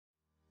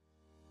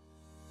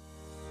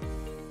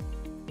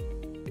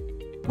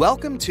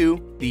Welcome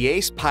to the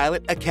Ace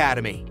Pilot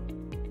Academy.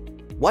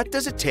 What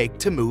does it take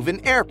to move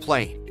an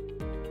airplane?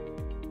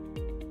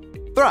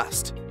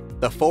 Thrust,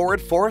 the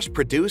forward force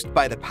produced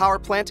by the power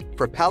plant,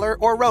 propeller,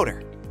 or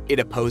rotor. It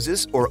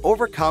opposes or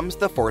overcomes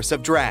the force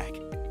of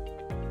drag.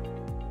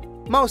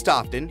 Most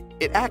often,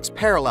 it acts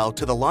parallel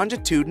to the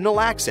longitudinal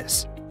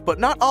axis, but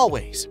not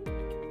always.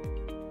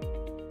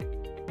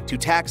 To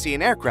taxi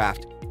an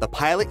aircraft, the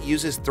pilot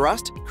uses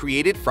thrust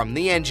created from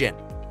the engine.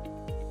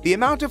 The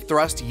amount of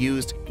thrust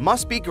used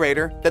must be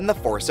greater than the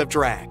force of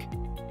drag.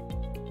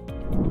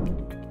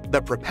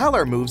 The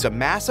propeller moves a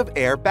mass of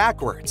air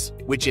backwards,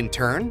 which in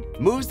turn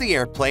moves the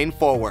airplane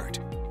forward.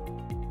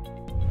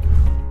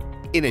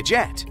 In a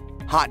jet,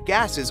 hot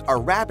gases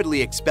are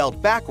rapidly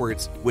expelled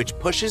backwards, which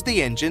pushes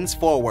the engines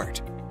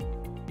forward.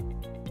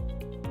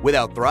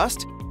 Without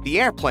thrust,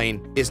 the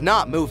airplane is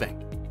not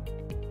moving.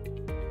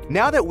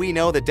 Now that we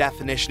know the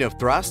definition of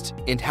thrust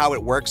and how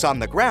it works on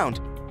the ground,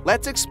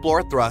 let's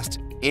explore thrust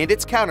and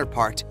its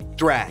counterpart,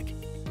 drag.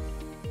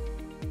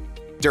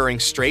 During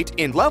straight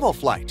and level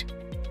flight,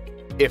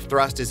 if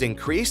thrust is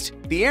increased,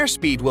 the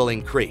airspeed will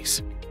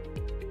increase.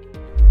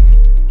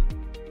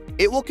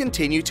 It will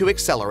continue to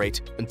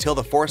accelerate until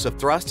the force of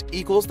thrust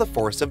equals the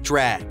force of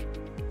drag.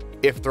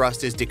 If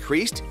thrust is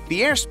decreased,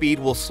 the airspeed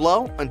will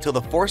slow until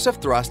the force of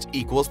thrust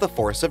equals the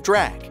force of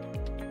drag.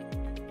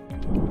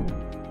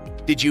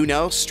 Did you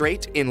know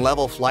straight and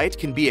level flight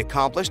can be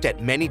accomplished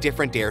at many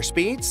different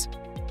airspeeds?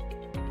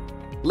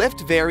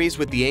 Lift varies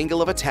with the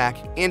angle of attack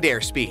and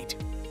airspeed.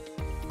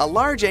 A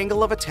large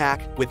angle of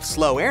attack with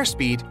slow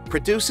airspeed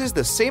produces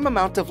the same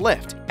amount of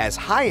lift as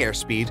high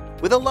airspeed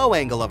with a low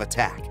angle of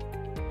attack.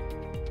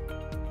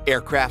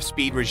 Aircraft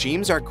speed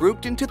regimes are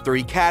grouped into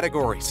three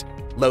categories: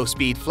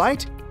 low-speed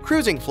flight,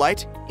 cruising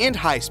flight, and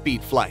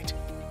high-speed flight.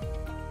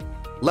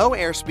 Low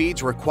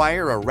airspeeds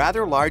require a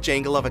rather large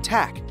angle of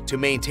attack to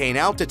maintain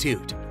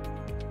altitude.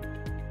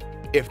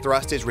 If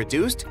thrust is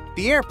reduced,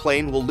 the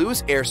airplane will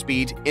lose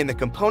airspeed and the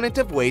component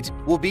of weight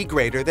will be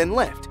greater than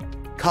lift,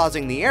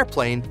 causing the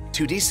airplane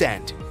to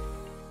descend.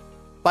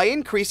 By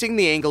increasing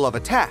the angle of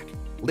attack,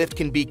 lift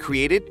can be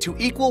created to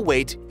equal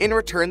weight and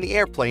return the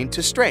airplane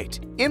to straight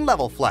in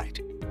level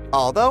flight,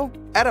 although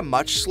at a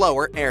much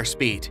slower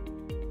airspeed.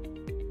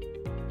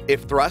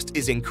 If thrust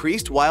is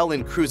increased while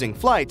in cruising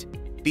flight,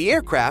 the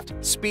aircraft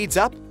speeds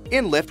up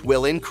and lift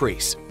will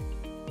increase.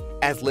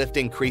 As lift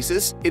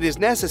increases, it is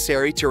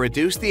necessary to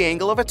reduce the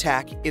angle of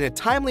attack in a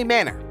timely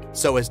manner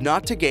so as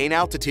not to gain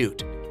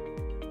altitude.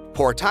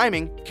 Poor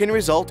timing can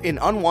result in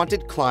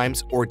unwanted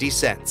climbs or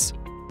descents.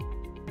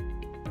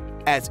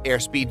 As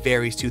airspeed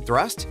varies to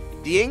thrust,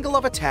 the angle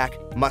of attack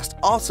must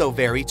also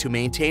vary to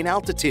maintain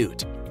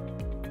altitude.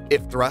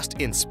 If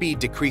thrust and speed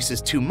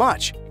decreases too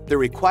much, the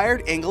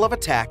required angle of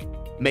attack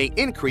may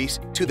increase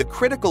to the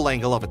critical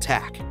angle of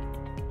attack.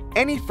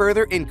 Any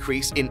further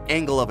increase in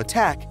angle of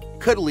attack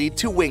could lead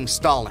to wing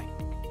stalling.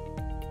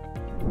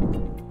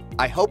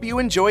 I hope you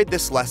enjoyed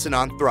this lesson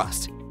on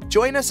thrust.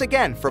 Join us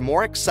again for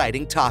more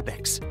exciting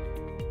topics.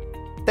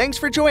 Thanks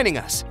for joining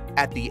us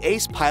at the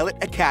Ace Pilot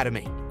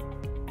Academy.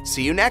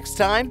 See you next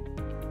time.